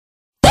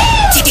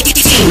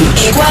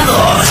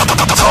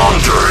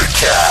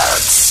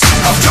Thundercats.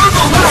 After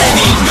the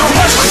lightning, your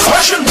minds will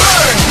flash and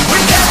burn.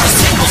 With every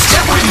single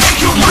step we make,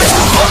 your minds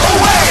will fall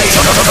away.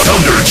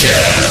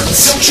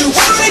 Thundercats. Don't you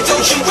worry,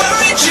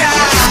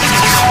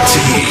 child.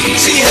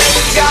 See,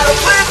 heaven's got a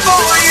plan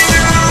for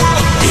you.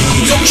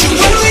 Don't you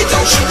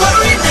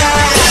worry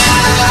now.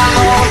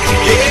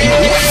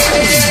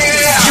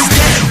 Yeah. You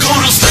can't go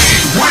to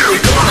sleep,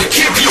 we're gonna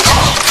keep you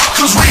up.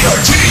 Cause we are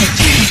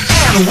DE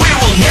and we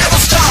will never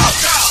stop.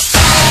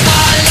 All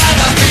my life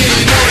I've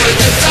been over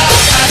the top.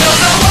 I don't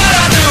know what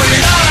I'm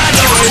doing, all I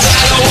know is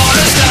I don't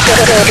wanna stop.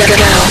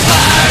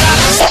 Fired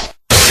up,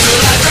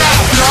 till I drop.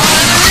 No,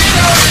 I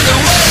know the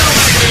way to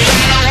make it,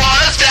 I don't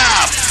wanna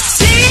stop.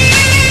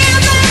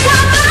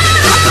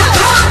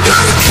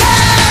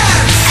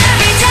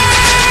 Every day,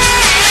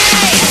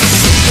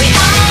 we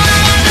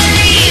all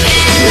believe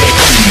in it.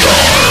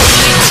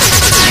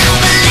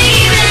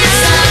 Believe in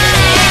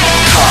something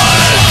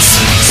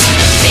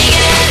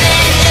bigger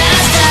than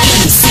just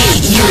us.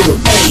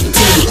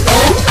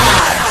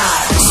 ECUADOR.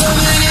 So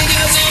many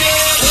girls in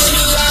it,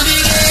 who are the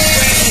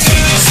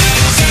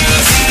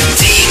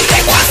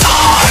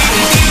Ecuador.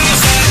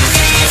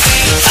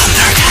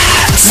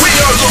 Thundercats. We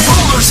are the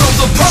rulers of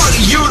the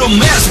party, you don't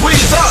mess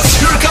with us.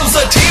 Here comes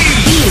the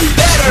team.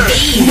 Better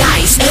Be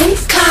nice and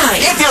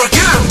kind. if you're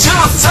good to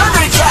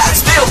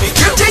Thundercats, they'll be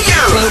good to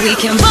you. Where we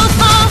can both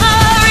fall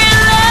in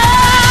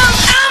love.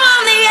 I'm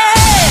on the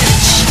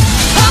edge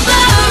of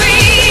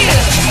glory,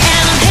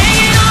 and I'm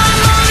hanging on a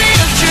moment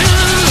of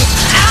truth.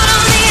 Out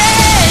on the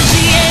edge,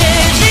 the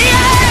edge, the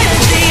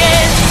edge, the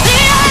edge, the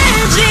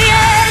edge, the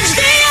edge,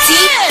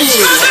 the edge.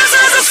 This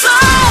is a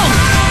song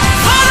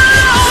for the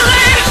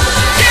lonely.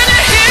 Can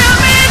you hear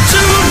me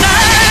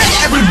tonight?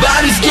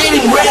 Everybody's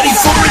getting ready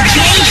for a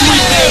change we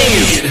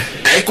made.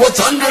 Equa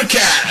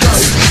Thundercats.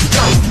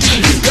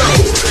 Go.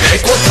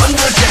 Equa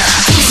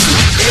Thundercats.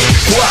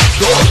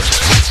 Ecuador.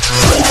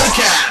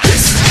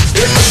 Thundercats.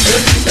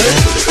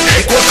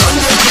 Equa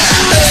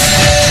Thundercats.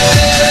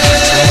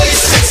 Hey,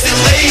 sexy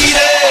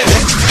lady.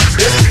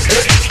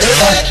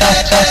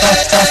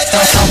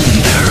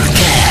 Thunder.